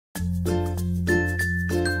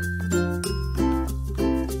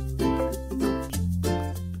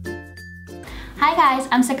Hi guys,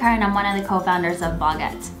 I'm Sakara and I'm one of the co-founders of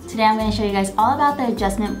Bloguettes. Today I'm going to show you guys all about the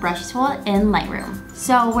adjustment brush tool in Lightroom.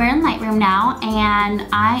 So we're in Lightroom now and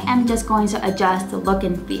I am just going to adjust the look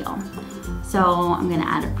and feel. So I'm going to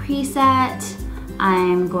add a preset.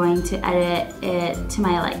 I'm going to edit it to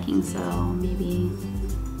my liking. So maybe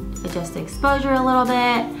adjust the exposure a little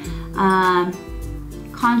bit,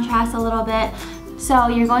 contrast a little bit. So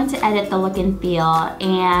you're going to edit the look and feel,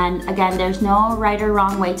 and again, there's no right or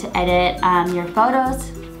wrong way to edit your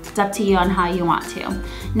photos. It's up to you on how you want to.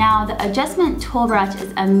 Now, the adjustment tool brush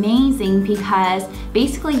is amazing because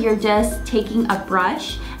basically you're just taking a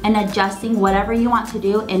brush and adjusting whatever you want to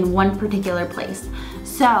do in one particular place.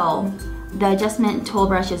 So the adjustment tool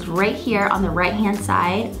brush is right here on the right-hand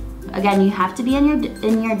side. Again, you have to be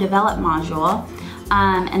in your develop module,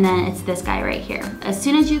 and then it's this guy right here. As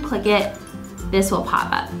soon as you click it, this will pop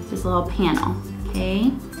up, this little panel,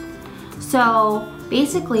 okay? So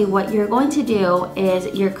basically what you're going to do is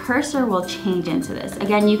your cursor will change into this.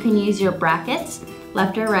 Again, you can use your brackets,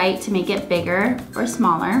 left or right, to make it bigger or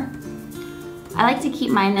smaller. I like to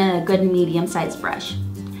keep mine in a good medium-sized brush.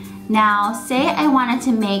 Now, say I wanted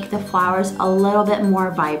to make the flowers a little bit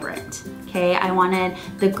more vibrant. Okay, I wanted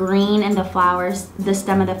the green and the flowers, the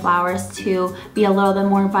stem of the flowers to be a little bit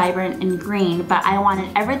more vibrant and green, but I wanted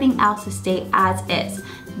everything else to stay as is.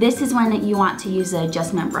 This is when you want to use the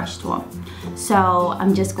adjustment brush tool. So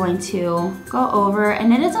I'm just going to go over,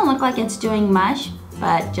 and it doesn't look like it's doing much,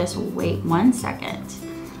 but just wait 1 second. So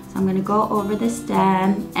I'm gonna go over the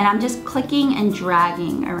stem, and I'm just clicking and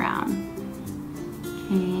dragging around.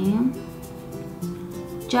 Okay,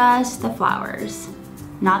 just the flowers.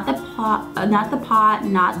 Not the pot, not the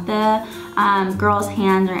girl's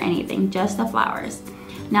hands or anything, just the flowers.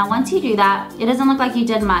 Now once you do that, it doesn't look like you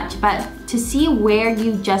did much, but to see where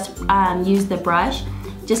you just used the brush,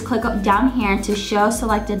 just click up down here to show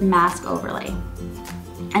selected mask overlay.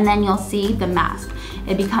 And then you'll see the mask.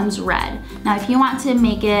 It becomes red. Now if you want to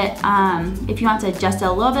make it, if you want to adjust it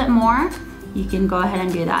a little bit more, you can go ahead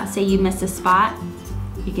and do that. Say you missed a spot,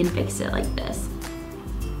 you can fix it like this.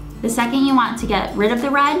 The second you want to get rid of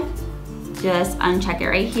the red, just uncheck it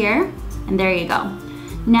right here, and there you go.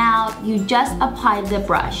 Now you just applied the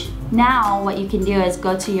brush. Now what you can do is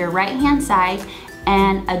go to your right hand side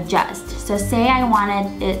and adjust. So say I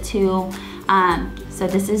wanted it to, so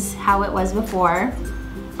this is how it was before,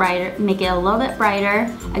 brighter, make it a little bit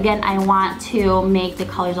brighter. Again, I want to make the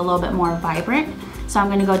colors a little bit more vibrant. So I'm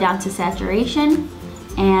gonna go down to saturation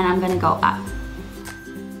and I'm gonna go up.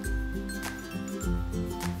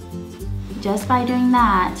 Just by doing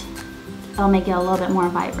that, it'll make it a little bit more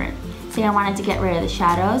vibrant. Say I wanted to get rid of the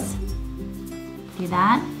shadows. Do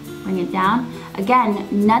that, bring it down. Again,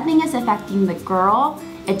 nothing is affecting the girl,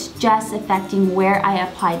 it's just affecting where I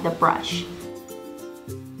applied the brush.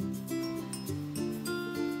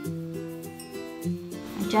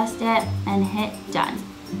 Adjust it and hit done.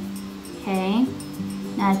 Okay,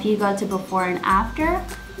 now if you go to before and after,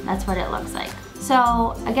 that's what it looks like.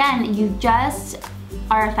 So again, you just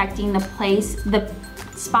are affecting the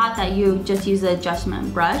spot that you just use the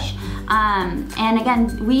adjustment brush. And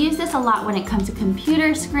again, we use this a lot when it comes to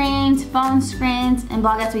computer screens, phone screens. In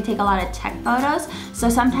Bloguettes, we take a lot of tech photos. So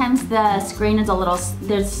sometimes the screen is a little,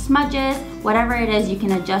 there's smudges, whatever it is, you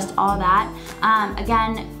can adjust all that.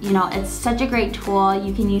 Again, you know, it's such a great tool.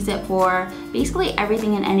 You can use it for basically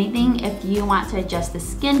everything and anything. If you want to adjust the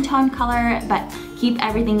skin tone color, but keep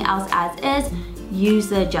everything else as is, use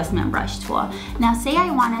the adjustment brush tool. Now say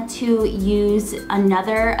I wanted to use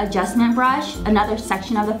another adjustment brush, another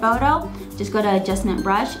section of the photo, just go to adjustment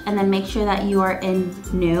brush and then make sure that you are in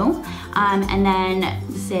new. And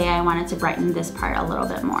then say I wanted to brighten this part a little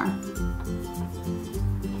bit more.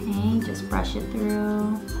 Okay, just brush it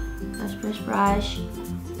through, brush, brush, brush.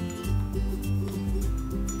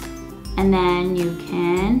 And then you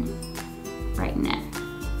can brighten it.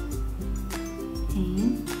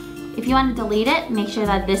 Okay. If you want to delete it, make sure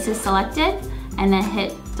that this is selected and then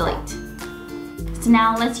hit delete. So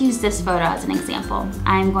now let's use this photo as an example.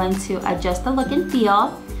 I'm going to adjust the look and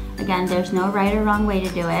feel. Again, there's no right or wrong way to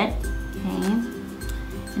do it. Okay.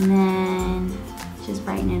 And then just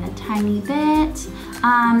brighten it a tiny bit.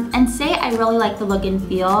 And say I really like the look and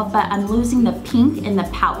feel, but I'm losing the pink in the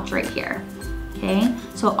pouch right here. Okay,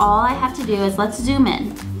 so all I have to do is, let's zoom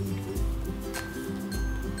in.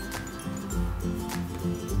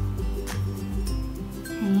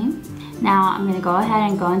 Now I'm going to go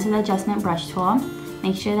ahead and go into the adjustment brush tool,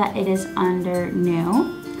 make sure that it is under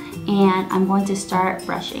new, and I'm going to start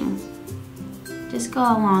brushing. Just go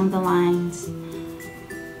along the lines.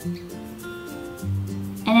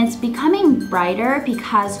 And it's becoming brighter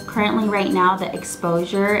because currently right now the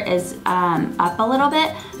exposure is up a little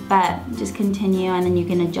bit, but just continue and then you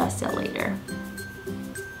can adjust it later.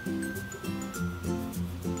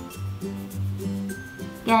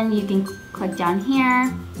 Again, you can click down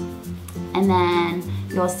here and then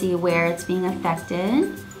you'll see where it's being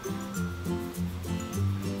affected.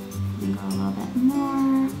 And go a little bit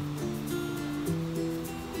more.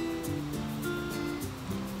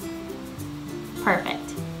 Perfect.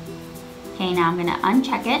 Okay, now I'm gonna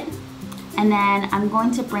uncheck it. And then I'm going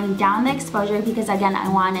to bring down the exposure because again, I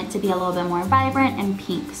want it to be a little bit more vibrant and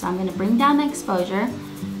pink. So I'm gonna bring down the exposure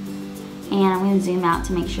and I'm gonna zoom out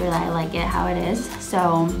to make sure that I like it how it is.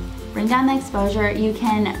 So bring down the exposure. You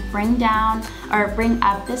can bring down or bring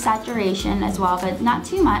up the saturation as well, but not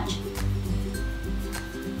too much.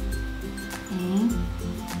 Okay,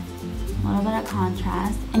 a little bit of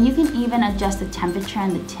contrast. And you can even adjust the temperature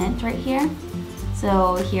and the tint right here.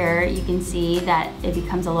 So here you can see that it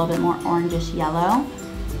becomes a little bit more orangish yellow.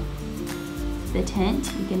 The tint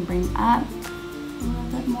you can bring up a little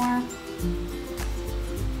bit more.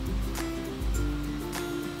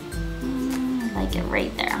 I like it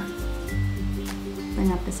right there.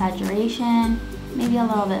 Bring up the saturation, maybe a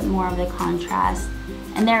little bit more of the contrast.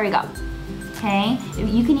 And there we go, okay?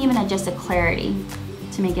 You can even adjust the clarity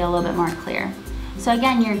to make it a little bit more clear. So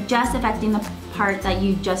again, you're just affecting the part that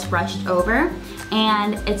you just brushed over,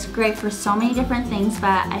 and it's great for so many different things,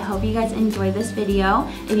 but I hope you guys enjoyed this video.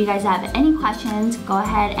 If you guys have any questions, go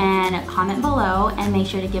ahead and comment below and make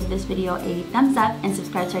sure to give this video a thumbs up and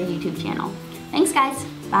subscribe to our YouTube channel. Thanks guys,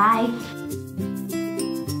 bye.